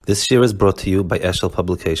This year is brought to you by Eshel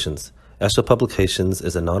Publications. Eshel Publications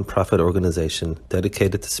is a non-profit organization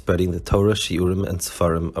dedicated to spreading the Torah, Shiurim, and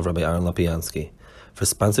Sefarim of Rabbi Aaron Lapiansky. For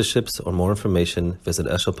sponsorships or more information, visit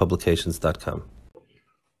eshelpublications.com.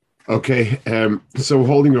 Okay, so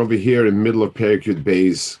holding over here in the middle of Perek Yud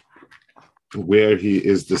Beis, where he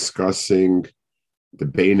is discussing the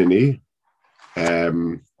Beinani,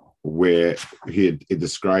 where he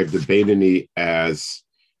described the Beinani as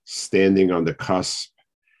standing on the cusp,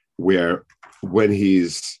 where when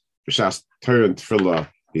he's Shas Torah and Tefillah,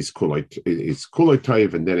 he's kulay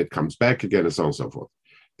toiv, and then it comes back again, and so on and so forth.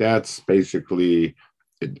 That's basically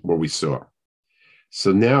what we saw.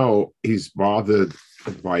 So now he's bothered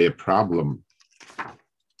by a problem.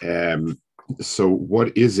 So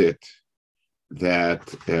what is it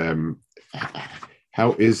that?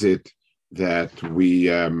 How is it that we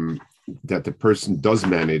that the person does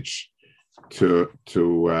manage to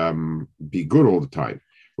be good all the time?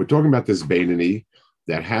 We're talking about this Beinani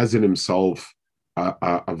that has in himself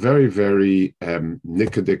a very, very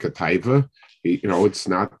nikadika taiva. It's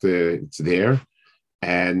not it's there,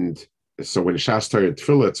 and so when Shas Torah and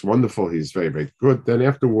Tefillah, it's wonderful. He's very, very good. Then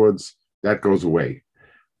afterwards, that goes away.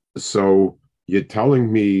 So you're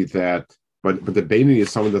telling me that, but the Beinani is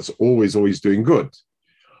someone that's always doing good.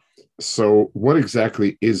 So what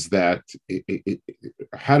exactly is that?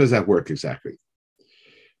 How does that work exactly?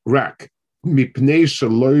 Rak. The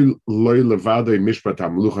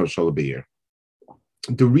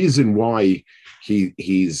reason why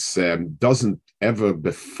he's doesn't ever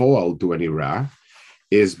before do any ra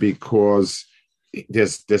is because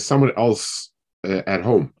there's someone else at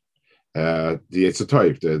home, the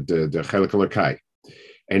Yitzatoiv, the Chelek Alakai,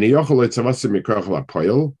 and he yochel etzavasi mikoch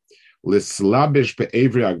lapoil lislabish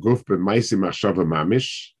be'evri aguf b'maisi machshava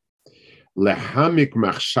mamish lehamik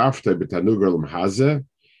machshavta b'tanugal l'mhaze.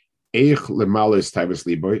 So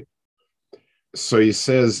he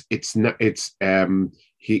says it's not. It's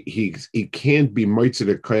he can't be moitzi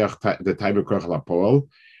the koyach the time of koyach lapol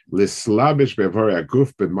leslabish bevori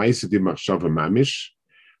aguf b'maisi di machshava mamish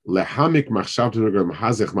lehamik machshavta nugal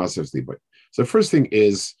l'mhaze chmasev liboy. So the first thing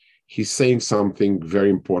is he's saying something very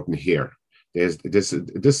important here. There's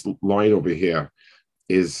this line over here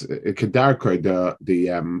is kedarkoi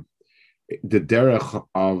the derech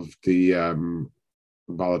of the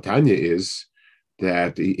Tanya is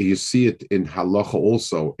that you see it in halacha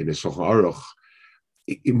also in the Shulchan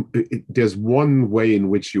Aruch. There's one way in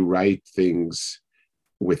which you write things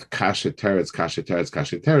with kasha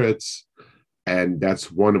teretz, and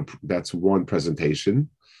that's one presentation.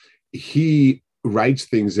 He writes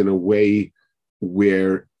things in a way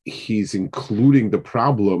where he's including the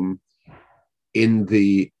problem in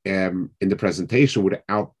the presentation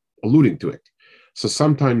without alluding to it. So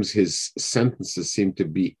sometimes his sentences seem to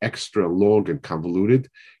be extra long and convoluted.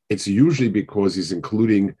 It's usually because he's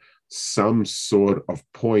including some sort of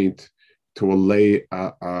point to allay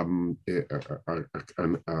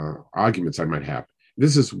arguments I might have.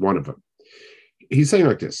 This is one of them. He's saying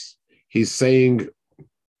like this. He's saying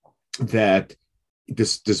that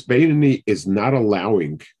this Beinani is not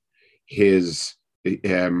allowing his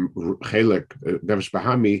Chelek Nefesh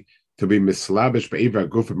Bahami to be mislabish be'eva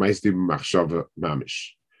guf ma'isdim machshava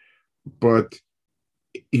mamish. But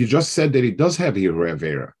you just said that he does have Hirei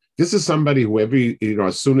Avera. This is somebody who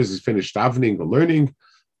as soon as he's finished davening or learning,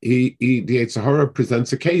 the Yetzer Hara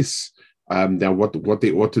presents a case that what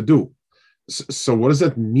they ought to do. So what does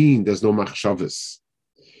that mean? There's no machshavas.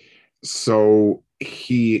 So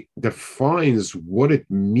he defines what it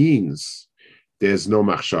means. There's no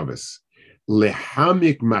machshavas. A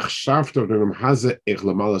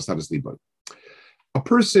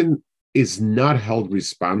person is not held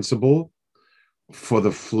responsible for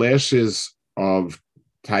the flashes of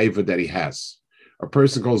taiva that he has. A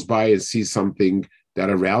person goes by and sees something that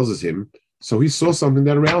arouses him, so he saw something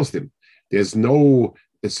that aroused him. There's no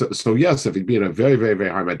so yes, if he'd be in a very, very, very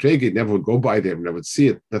high madrega, he never would go by there, never would see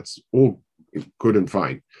it. That's all good and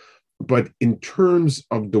fine. But in terms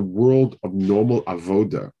of the world of normal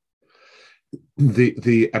avoda,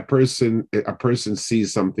 a person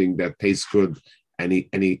sees something that tastes good, and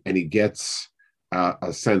he gets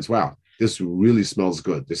a sense, wow, this really smells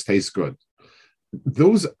good, this tastes good.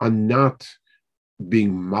 Those are not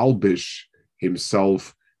being malbish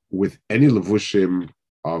himself with any levushim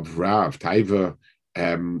of Rav Taiva,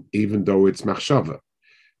 even though it's machshava.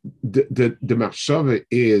 The machshava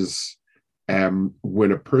is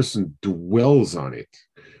when a person dwells on it.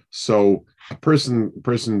 So a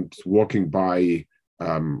person's walking by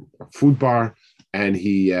a food bar, and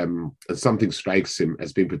he something strikes him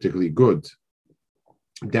as being particularly good.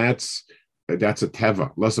 That's That's a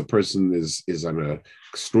teva. Unless a person is on an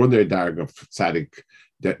extraordinary darg of tzaddik,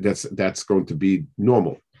 that's going to be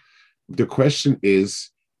normal. The question is,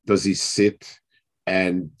 does he sit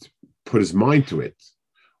and put his mind to it,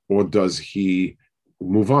 or does he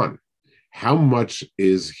move on? How much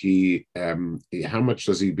is he? How much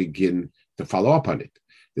does he begin to follow up on it?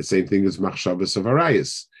 The same thing as machshavas of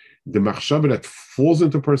arayis. The machshava that falls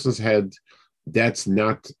into a person's head, that's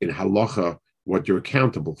not in halacha what you're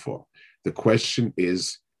accountable for. The question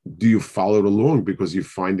is, do you follow it along because you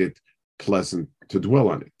find it pleasant to dwell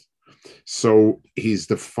on it? So he's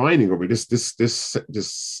defining over this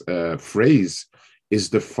phrase is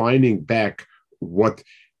defining back what.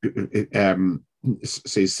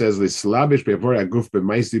 So he says, "L'slabish be'avor aguf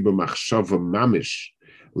b'maisdi b'machshava mamish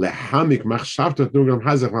lehamik machshavtot nugram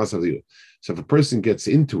hazach nasavliu." So if a person gets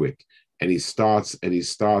into it and he starts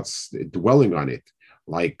dwelling on it,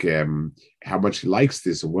 like how much he likes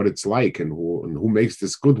this and what it's like and who makes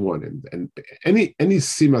this good one, and any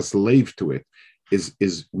simas lave to it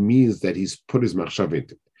is means that he's put his machshava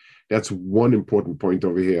into it. That's one important point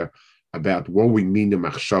over here about what we mean in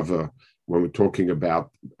machshava when we're talking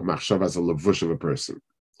about machshava as a levush of a person.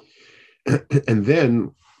 And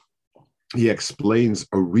then he explains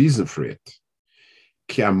a reason for it.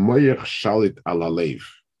 Ki amoyach shalit ala leiv,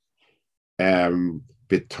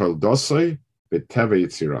 b'toldosai, b'teva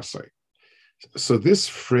yitzirasai. So this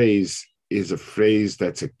phrase is a phrase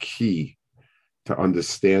that's a key to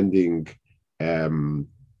understanding I'm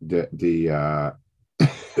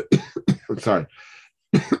sorry,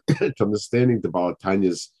 to understanding the Baal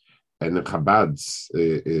Tanya's and the Chabad's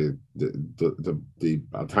the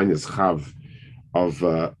Baal Tanya's chav of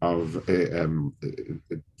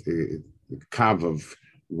kav of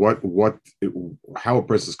what how a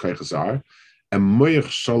person's kaiches are, and moich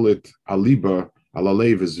shalit aliba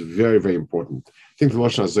alalev is very, very important. I think the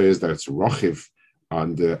lashon hazeh is that it's rochiv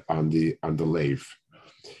on the leiv.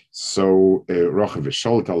 So rochiv is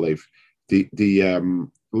shalit alev.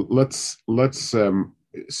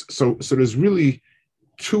 So there's really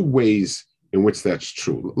two ways in which that's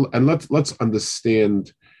true, and let's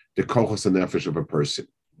understand the kochos and nefesh of a person.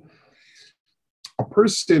 A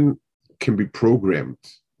person can be programmed,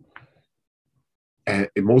 and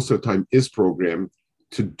most of the time is programmed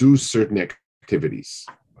to do certain activities.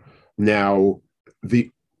 Now,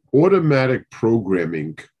 the automatic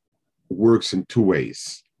programming works in two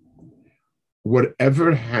ways.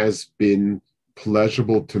 Whatever has been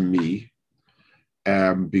pleasurable to me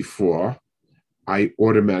before, I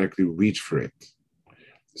automatically reach for it.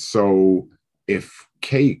 So if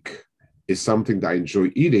cake is something that I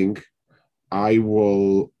enjoy eating, I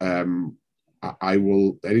will anytime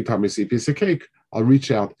I see a piece of cake, I'll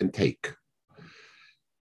reach out and take.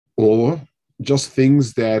 Or just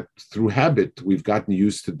things that through habit we've gotten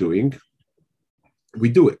used to doing, we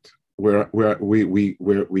do it where we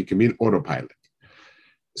can be in autopilot.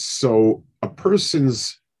 So a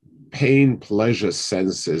person's pain pleasure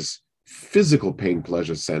senses, physical pain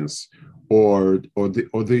pleasure sense, or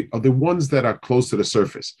the ones that are close to the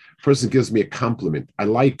surface. A person gives me a compliment. I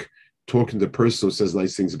like talking to the person who says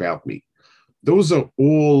nice things about me. Those are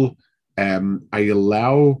all, I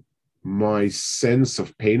allow my sense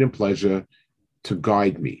of pain and pleasure to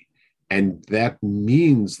guide me. And that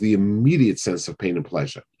means the immediate sense of pain and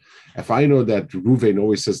pleasure. If I know that Ruvain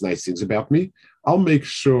always says nice things about me, I'll make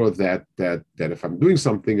sure that if I'm doing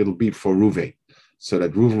something, it'll be for Ruvain, so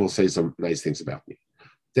that Ruvain will say some nice things about me.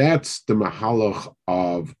 That's the mahalach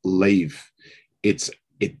of leiv.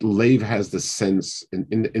 Leiv has the sense in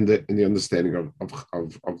the understanding of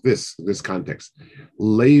this context.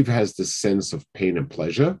 Leiv has the sense of pain and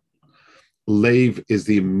pleasure. Leiv is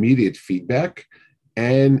the immediate feedback,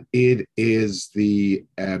 and it is the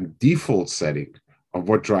default setting of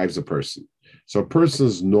what drives a person. So a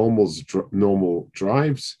person's normal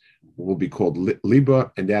drives will be called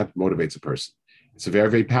liba, and that motivates a person. It's very,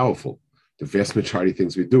 very powerful. The vast majority of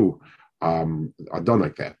things we do are done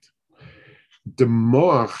like that. The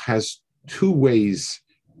moach has two ways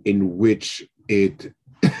in which it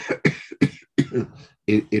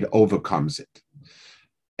it overcomes it,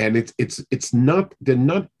 and it's not, they're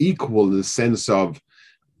not equal in the sense of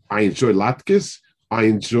I enjoy latkes, I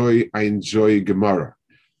enjoy Gemara,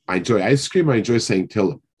 I enjoy ice cream, I enjoy saying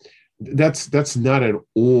Tillim. That's not at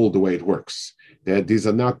all the way it works. These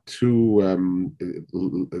are not two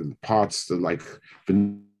parts like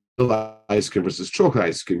vanilla ice cream versus chocolate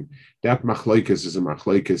ice cream. That machloikis is a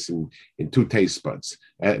machloikis in two taste buds.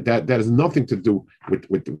 That has nothing to do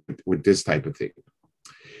with this type of thing.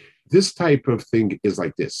 This type of thing is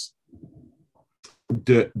like this.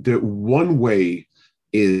 The one way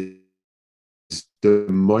is the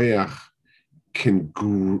moyach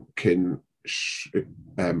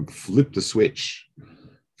flip the switch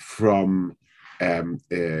from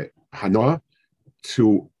Hanoah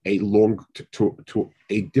to a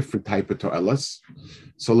different type of to'elas.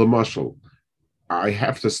 So, Lamashal, I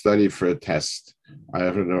have to study for a test. I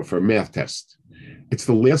don't know, for a math test. It's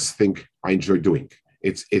the last thing I enjoy doing.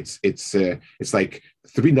 It's like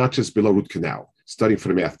 3 notches below root canal, studying for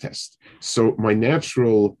the math test. So my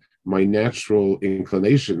natural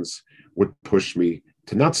inclinations would push me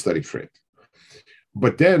to not study for it.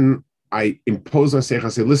 But then I impose on myself, I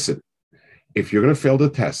say, listen, if you're going to fail the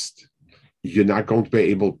test, you're not going to be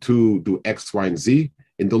able to do X, Y, and Z.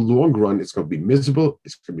 In the long run, it's going to be miserable.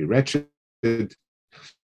 It's going to be wretched.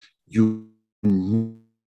 You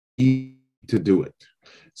need to do it.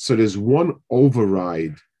 So there's one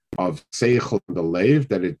override of Seichel and the Lev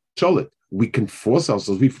that it sholit. We can force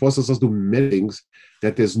ourselves. We force ourselves to do many things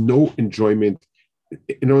that there's no enjoyment.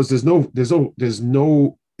 There's no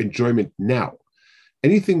enjoyment now.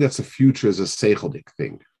 Anything that's a future is a Seichelic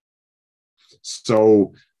thing.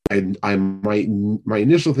 So, my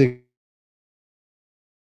initial thing.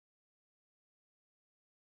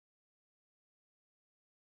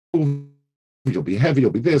 You'll be heavy,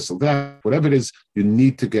 you'll be this or that, whatever it is, you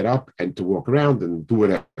need to get up and to walk around and do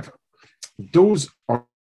whatever. Those are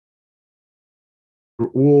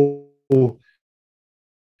all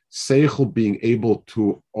Seichel being able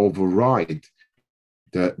to override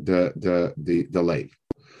the Lev.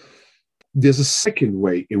 There's a second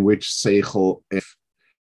way in which Seichel,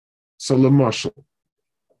 so Lamashal,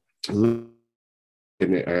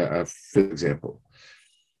 for example,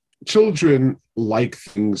 children like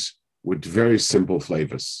things with very simple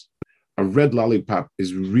flavors. A red lollipop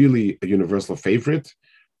is really a universal favorite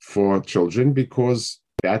for children because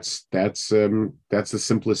that's the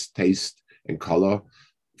simplest taste and color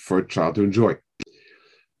for a child to enjoy.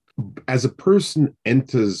 As a person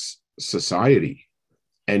enters society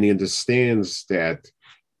and he understands that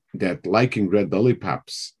liking red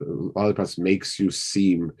lollipops makes you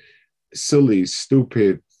seem silly,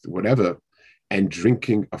 stupid, whatever, and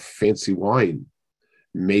drinking a fancy wine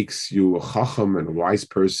makes you a chacham and a wise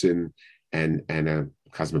person and a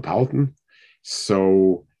cosmopolitan.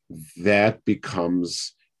 So that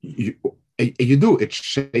becomes it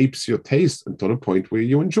shapes your taste until the point where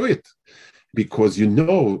you enjoy it, because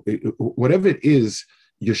whatever it is,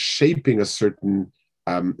 you're shaping a certain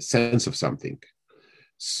sense of something.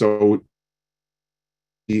 So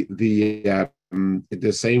the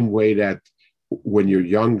same way that when you're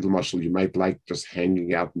young, Marshall, you might like just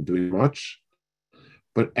hanging out and doing much.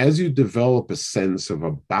 But as you develop a sense of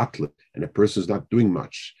a battle and a person is not doing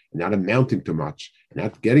much, not amounting to much,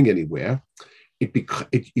 not getting anywhere,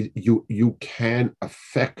 you can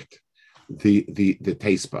affect the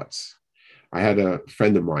taste buds. I had a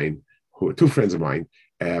friend of mine, two friends of mine.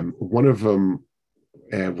 One of them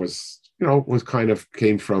came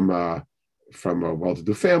from a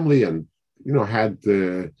well-to-do family, and had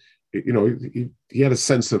he had a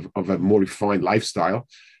sense of a more refined lifestyle.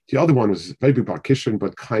 The other one was very big Barkishan,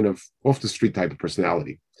 but kind of off the street type of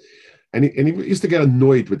personality. And he used to get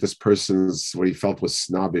annoyed with this person's what he felt was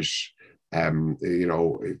snobbish,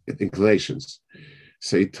 inclinations.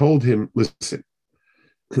 So he told him, listen,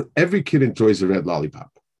 every kid enjoys a red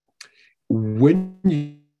lollipop. When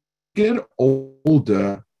you get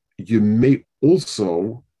older, you may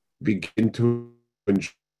also begin to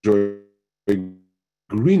enjoy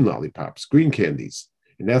green lollipops, green candies,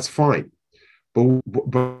 and that's fine. But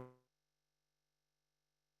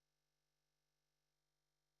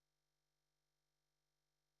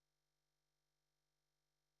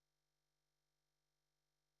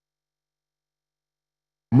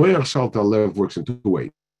Moyer Shalta Lev works in two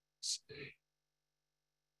ways.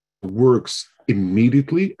 It works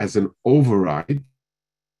immediately as an override.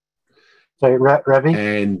 Sorry, Rebbe?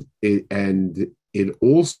 And it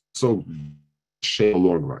also shapes the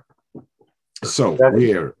long run. So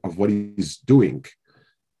aware of what he's doing.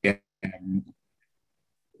 And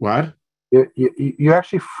what? You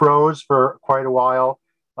actually froze for quite a while,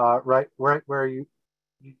 right where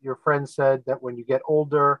your friend said that when you get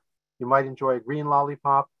older, you might enjoy a green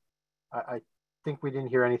lollipop. I think we didn't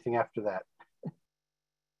hear anything after that.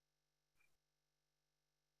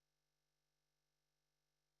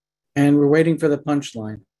 And we're waiting for the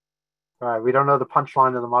punchline. All right, we don't know the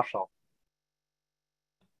punchline of the mashal.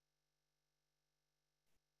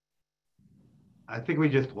 I think we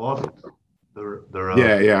just lost it.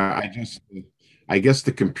 I guess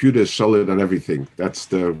the computer is solid on everything. That's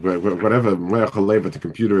the whatever but the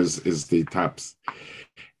computer is the tops.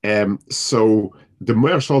 So the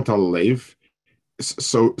Moyer Shalt Lev,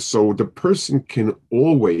 so the person can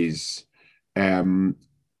always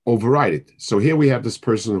override it. So here we have this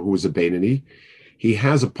person who is a Beinani. He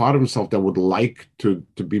has a part of himself that would like to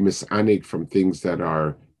be misanig from things that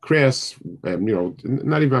are crass,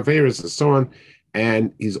 not even Averis and so on,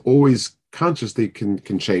 and he's always consciously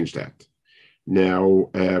can change that. Now,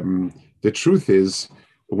 the truth is,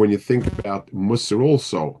 when you think about Musar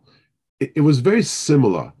also, it was very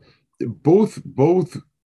similar. Both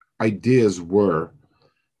ideas were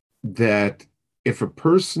that if a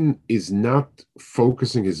person is not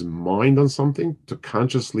focusing his mind on something to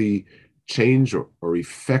consciously change or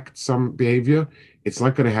affect some behavior, it's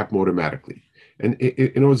not going to happen automatically. And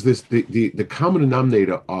it's this the common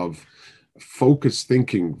denominator of focused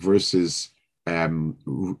thinking versus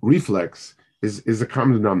reflex is a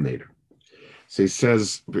common denominator. So he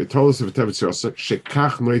says,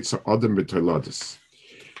 "Shekach noitza adam b'toilodis,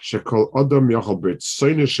 shekol adam yochal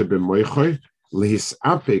b'tzoyne shebemoichoy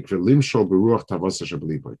lehisapek v'limshol beruach tavasa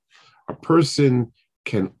shebeliboy." A person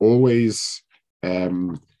can always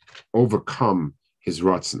overcome his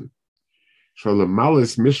ratzon.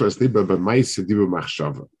 Shalamalis mishras liba b'maisa dibu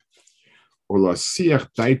machshava, or la siach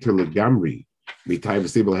daita legamri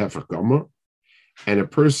mitayvus liba hefach gama, and a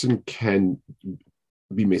person can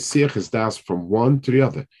be mesiach his das from one to the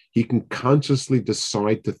other. He can consciously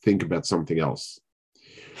decide to think about something else.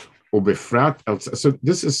 So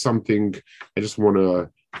this is something I just want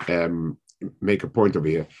to make a point over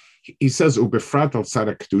here. He says, "Ubefrat al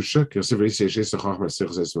tzara kedusha."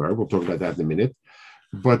 We'll talk about that in a minute.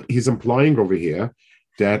 But he's implying over here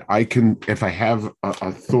that I can, if I have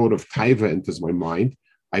a thought of taiva enters my mind,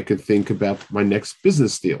 I can think about my next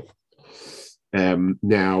business deal.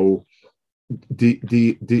 Now,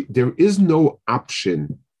 there is no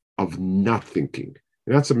option of not thinking.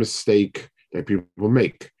 And that's a mistake that people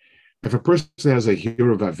make. If a person has a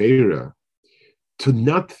hero of Avera, to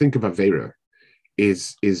not think of Avera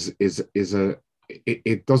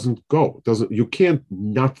it doesn't go. You can't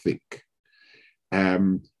not think.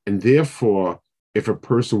 And therefore, if a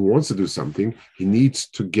person wants to do something, he needs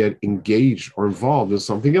to get engaged or involved in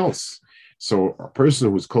something else. So a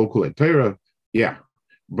person who's kol Torah, yeah.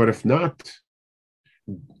 But if not,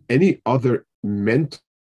 any other mental,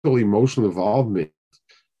 emotional involvement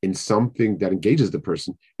in something that engages the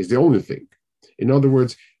person is the only thing. In other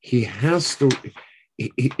words, he has to,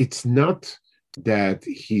 it's not that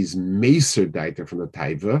he's meser daita from the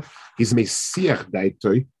taiva, he's mesiach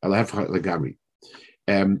daitoi alafcha legami.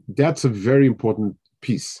 That's a very important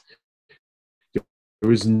piece.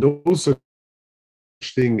 There is no such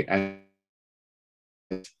thing as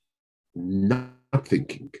not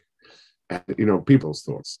thinking. People's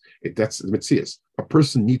thoughts. That's the Metzias. A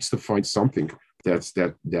person needs to find something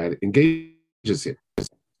that engages him.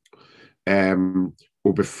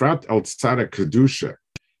 Ubefrat al tzara kedusha.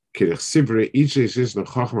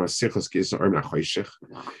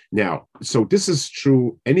 Now, so this is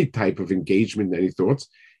true. Any type of engagement, any thoughts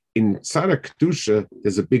in tzara kedusha,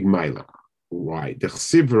 there's a big mila. Why? So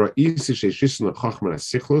the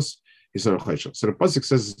pasuk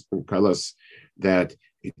says in Kalas that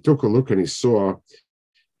he took a look and he saw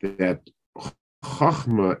that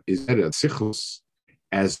chachma is better than sichlos,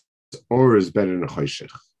 as or is better than a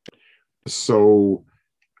choshech. So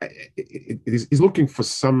he's looking for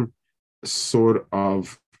some sort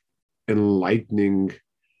of enlightening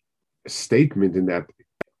statement in that.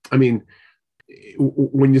 I mean,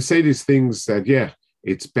 when you say these things that, yeah,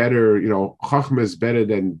 it's better, chachma is better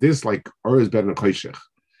than this, like or is better than choshech,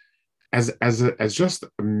 as just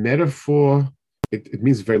a metaphor, it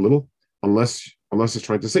means very little unless it's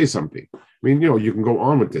trying to say something. I mean, you can go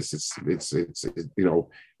on with this. It's better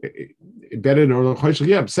than choshech.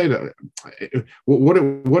 Yeah, say that.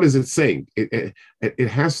 What is it saying? It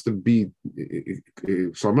has to be.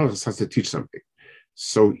 Shalom has to teach something.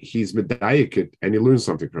 So he's medayik and he learns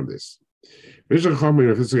something from this.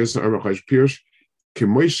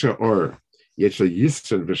 K'moisha or yetshel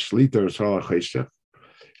yisran v'shlita v'shal ha'choshech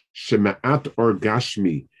shema'at or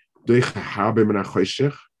gashmi doich ha'harbe min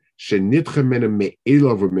ha'choshech shenitche mena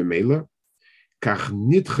me'ela v'memela kach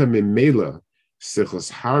nitche memela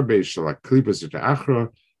sichos harbe shel ha'klipos v'ta'achra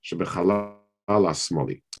shebechalal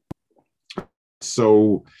ha'smoli.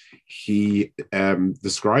 So he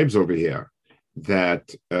describes over here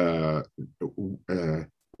that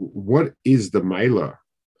what is the mila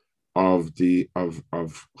of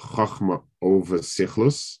chachma over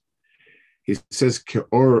sichlus? He says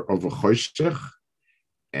keor of a choshech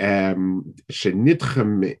shenitche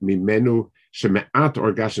mimenu shemeat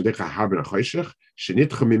or gashadecha haben a choshech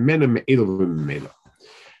shenitche mimenu me'el v'memela.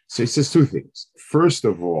 So he says two things. First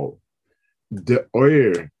of all, the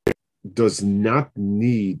oil does not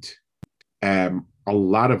need a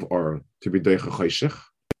lot of oil to be doicha choshech,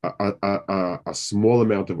 a small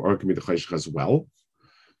amount of or can be the choshech as well.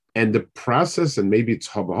 And the process, and maybe it's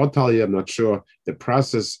Talia, I'm not sure. The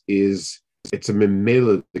process it's a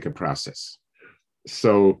memelic process.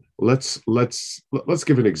 So let's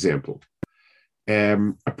give an example.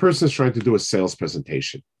 A person is trying to do a sales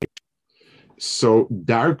presentation. So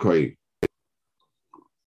darkoi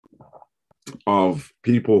of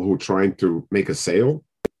people who are trying to make a sale,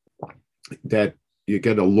 that you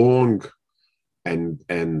get a long and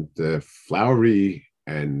flowery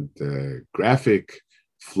and graphic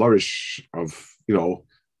flourish of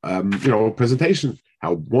presentation.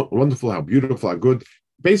 How wonderful, how beautiful, how good.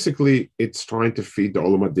 Basically, it's trying to feed the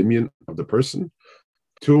olam hadimyan of the person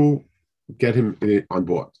to get him on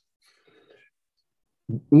board.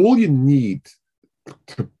 All you need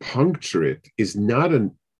to puncture it is not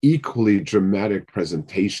an equally dramatic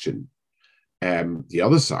presentation. The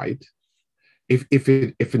other side,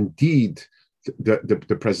 if indeed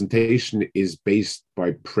the presentation is based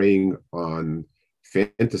by preying on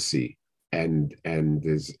fantasy and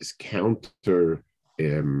is counter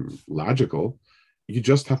logical, you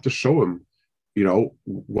just have to show him,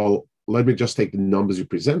 well, let me just take the numbers you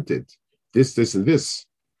presented, this, and this,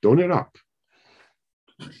 tone it up.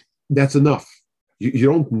 That's enough. You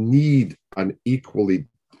don't need an equally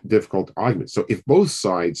difficult argument. So if both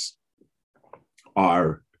sides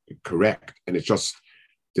are correct and it's just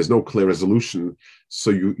there's no clear resolution, so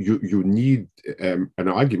you need an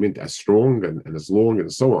argument as strong and as long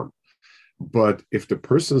and so on. But if the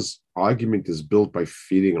person's argument is built by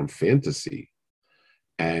feeding on fantasy,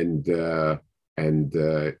 and all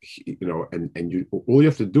you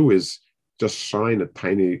have to do is just shine a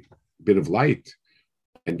tiny bit of light,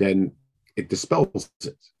 and then it dispels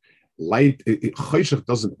it. Light, Choshech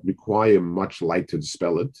doesn't require much light to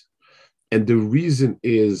dispel it, and the reason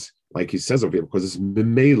is, like he says over here, because it's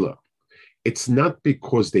memela. It's not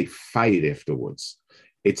because they fight afterwards.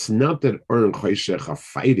 It's not that and Choshech are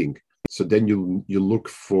fighting. So then you look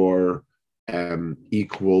for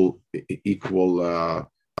equal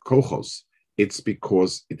kochos. It's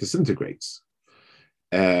because it disintegrates.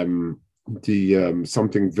 Something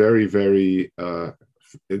very, very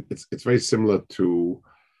it's very similar to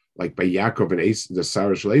like by Yaakov and the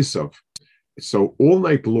Sarah Shel Esav. So all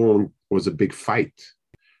night long was a big fight,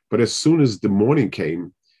 but as soon as the morning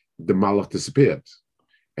came, the malach disappeared.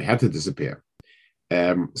 It had to disappear.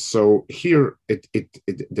 So here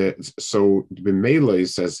so the Mele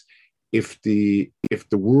says if the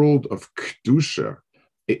world of kedusha,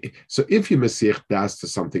 so if you Mesiach das to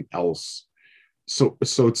something else, so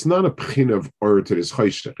it's not a pchin of or to this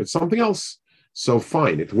choshech, it's something else. So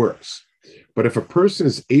fine, it works. But if a person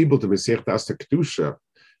is able to Mesiach das to kedusha,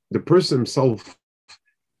 the person himself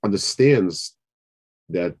understands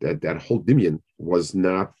that whole dimyan was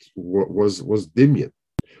dimyan.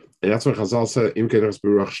 And that's what Chazal said,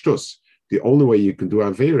 the only way you can do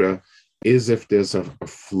Avera is if there's a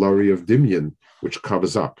flurry of dimyan, which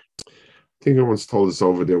covers up. I think I once told us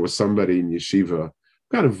over, there was somebody in yeshiva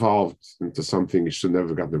got involved into something he should never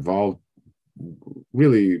have gotten involved,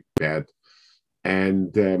 really bad.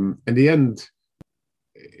 And in the end,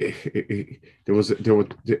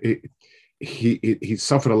 he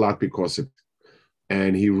suffered a lot because of it.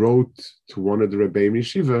 And he wrote to one of the Rebbeim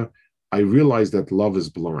yeshiva, I realized that love is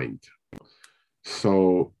blind.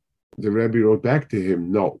 So the Rebbe wrote back to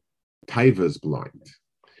him, no, Taiva is blind.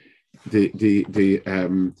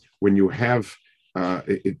 When you have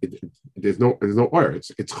there's no oil,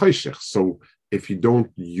 it's choshech. So if you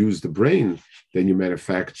don't use the brain, then you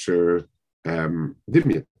manufacture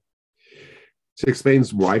dimyan. So it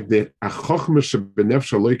explains why the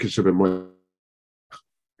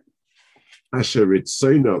asher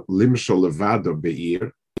ritzono limshol levado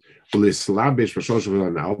beir.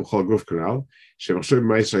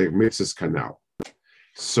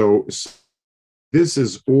 So this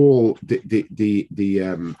is all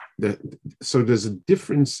so there's a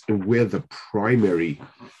difference in where the primary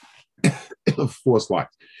force lies.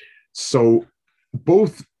 So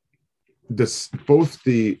both the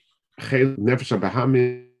nefesh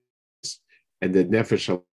habahamis and the nefesh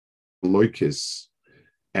haloikis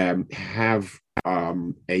have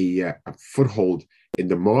a foothold in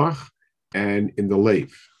the moach and in the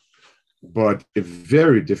leiv, but in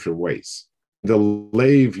very different ways. The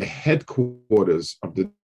leiv, the headquarters of the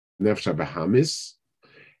nefesh habahamis,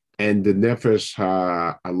 and the nefesh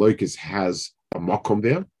haloikis has a makom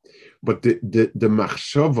there, but the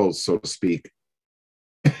machshavos, so to speak,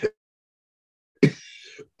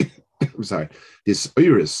 I'm sorry, this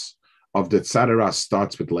iris of the tzadara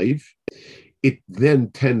starts with leiv. It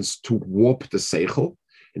then tends to warp the seichel.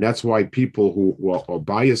 And that's why people who are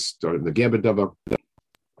biased or the Gebedava,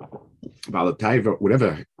 Balataiva,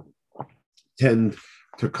 whatever, tend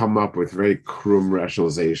to come up with very crude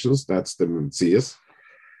rationalizations. That's the Metzias.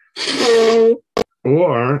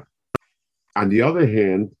 Or, on the other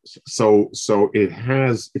hand, so it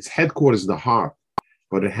has its headquarters in the heart,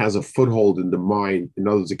 but it has a foothold in the mind. In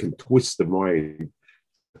other words, it can twist the mind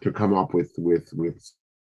to come up with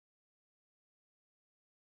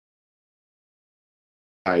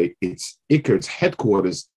its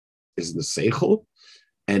headquarters is in the seichel,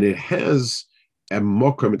 and it has a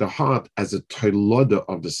mokum in the heart as a toiloda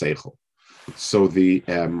of the seichel. So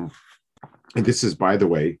and this is, by the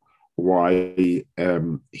way, why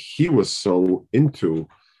he was so into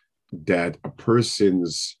that a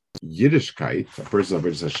person's Yiddishkeit, a person of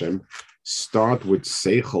Hashem, start with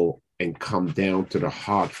seichel and come down to the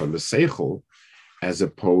heart from the seichel, as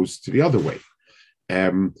opposed to the other way.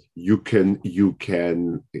 You can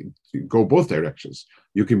go both directions.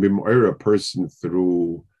 You can be more a person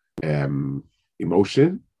through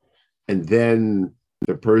emotion, and then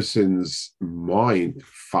the person's mind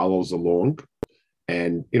follows along,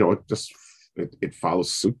 and it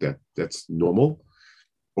follows suit. That's normal.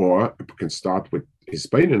 Or it can start with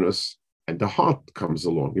hisbaininus, and the heart comes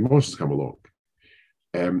along, emotions come along.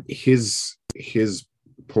 His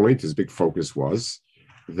point, his big focus was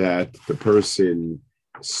that the person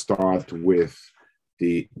start with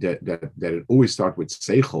that it always start with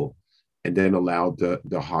seichel, and then allow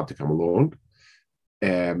the heart to come along.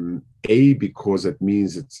 Because it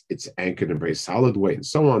means it's anchored in a very solid way, and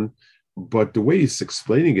so on. But the way he's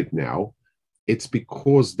explaining it now, it's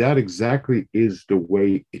because that exactly is the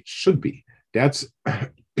way it should be. That's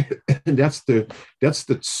the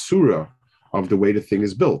tsura of the way the thing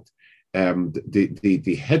is built.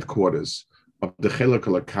 The headquarters of the Chelek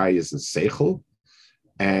Alakai is in seichel,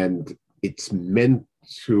 and it's meant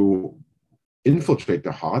to infiltrate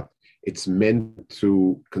the heart. It's meant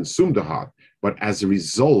to consume the heart, but as a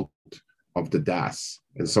result of the das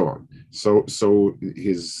and so on. So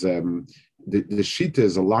his the shita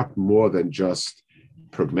is a lot more than just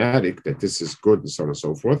pragmatic, that this is good and so on and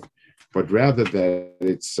so forth, but rather that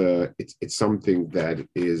it's something that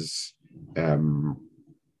is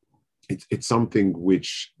it's something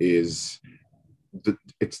which is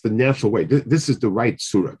it's the natural way. This is the right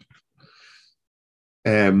surah.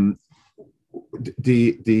 The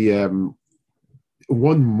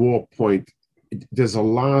one more point. There's a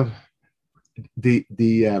lot.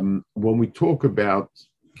 When we talk about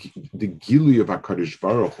the Gili of HaKadosh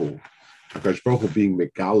Baruch Hu being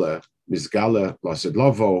Megala, Mizgala, Lased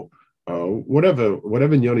Lavo, whatever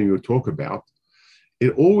Nyonim you talk about,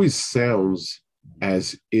 it always sounds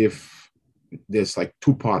as if there's like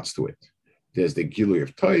two parts to it. There's the Gili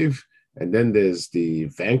of Toiv, and then there's the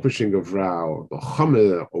vanquishing of Ra, or the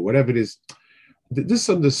Chameh, or whatever it is. This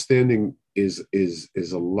understanding is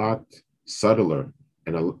a lot subtler,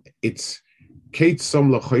 and it's Kate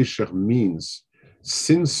Som Lachoshech means,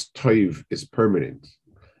 since Toiv is permanent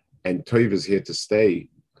and Toiv is here to stay,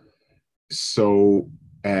 so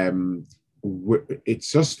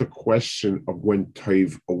it's just a question of when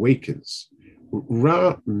Toiv awakens.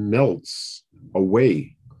 Ra melts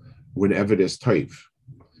away whenever there's Toiv,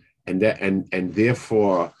 and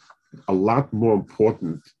therefore a lot more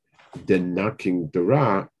important than knocking the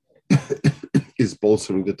Ra is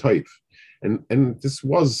bolstering the Toiv, and this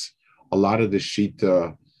was a lot of the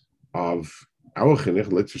shita of our Chinuch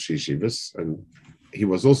Litvish yeshivas, and he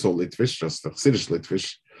was also Litvish, just a Chassidish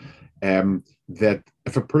Litvish, that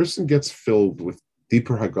if a person gets filled with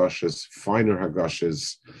deeper hagashas, finer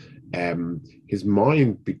hagashas, his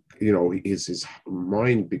mind, his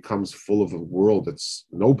mind becomes full of a world that's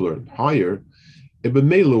nobler and higher. Ibn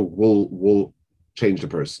will change the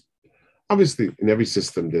person. Obviously, in every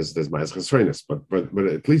system there's ma'as chesronos, but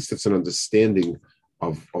at least it's an understanding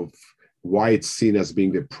of why it's seen as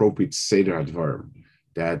being the appropriate seder advarim,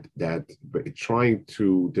 that trying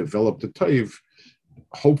to develop the toiv,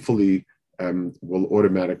 hopefully, will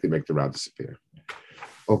automatically make the Ra disappear.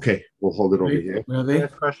 Okay, we'll hold it over here.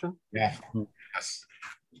 Next question? Yeah. Yes.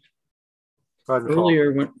 Go ahead,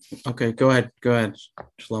 Earlier, okay, go ahead,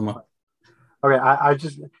 Shlomo. Okay, I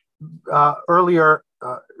just earlier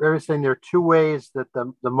they were saying there are two ways that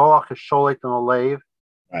the moach is sholit and alev,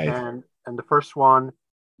 Right. and the first one,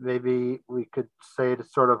 maybe we could say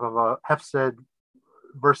it's sort of a hefsed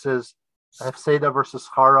versus hefseda versus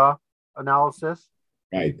chara analysis.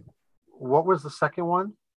 Right. What was the second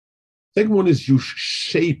one? Second one is you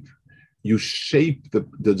shape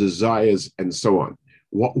the desires and so on.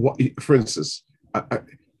 What for instance,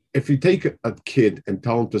 if you take a kid and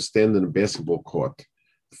tell him to stand in a basketball court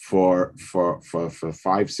for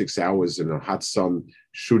 5-6 hours in a hot sun,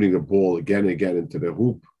 shooting a ball again and again into the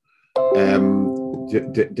hoop.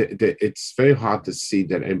 It's very hard to see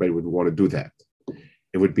that anybody would want to do that.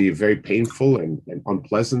 It would be very painful and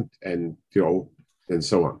unpleasant, and and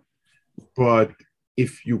so on. But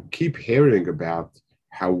if you keep hearing about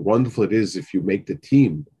how wonderful it is if you make the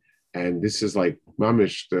team, and this is like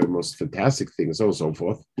mamish, the most fantastic thing, and so on and so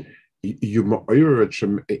forth,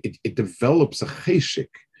 it develops a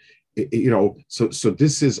cheshik. So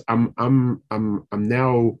this is I'm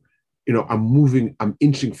now, I'm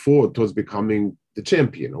inching forward towards becoming the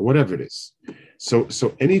champion or whatever it is. So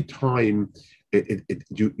anytime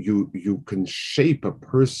you can shape a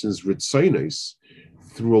person's ritzonos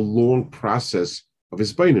through a long process of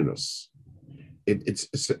his baininus. It's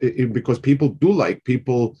because people do like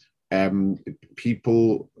people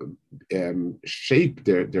shape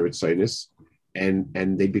their ritzonos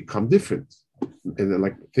and they become different. And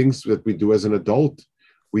like things that we do as an adult,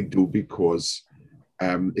 we do because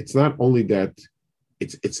it's not only that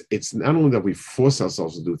it's not only that we force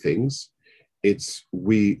ourselves to do things. It's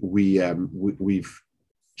we've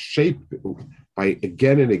shaped by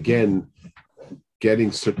again and again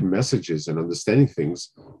getting certain messages and understanding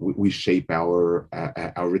things. We shape our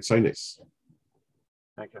ritzonos.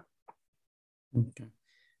 Thank you. Okay.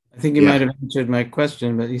 I think you might have answered my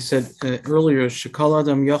question, but he said earlier, "Shekal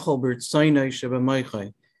adam yachol b'ritzonos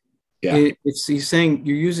shebemochai." Yeah, he's saying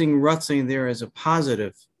you're using ratzon there as a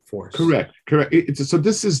positive force. Correct. So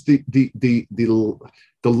this is the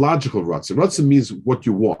logical ratzon. Ratzon means what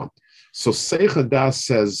you want. So Seich Hadas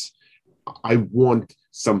says, I want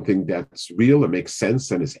something that's real and makes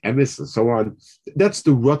sense and is emes and so on. That's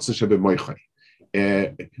the ratzon shebemochai.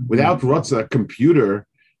 Without ratzon, a computer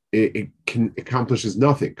it accomplishes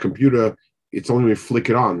nothing. Computer, it's only when you flick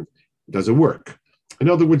it on, does it work? In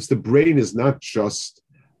other words, the brain is not just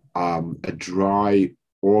a dry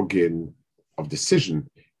organ of decision.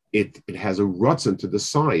 It has a ratzon to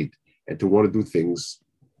decide and to want to do things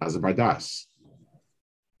as a bardas.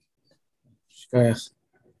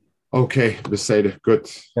 Okay, Beseda, good.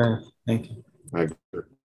 Yeah, thank you.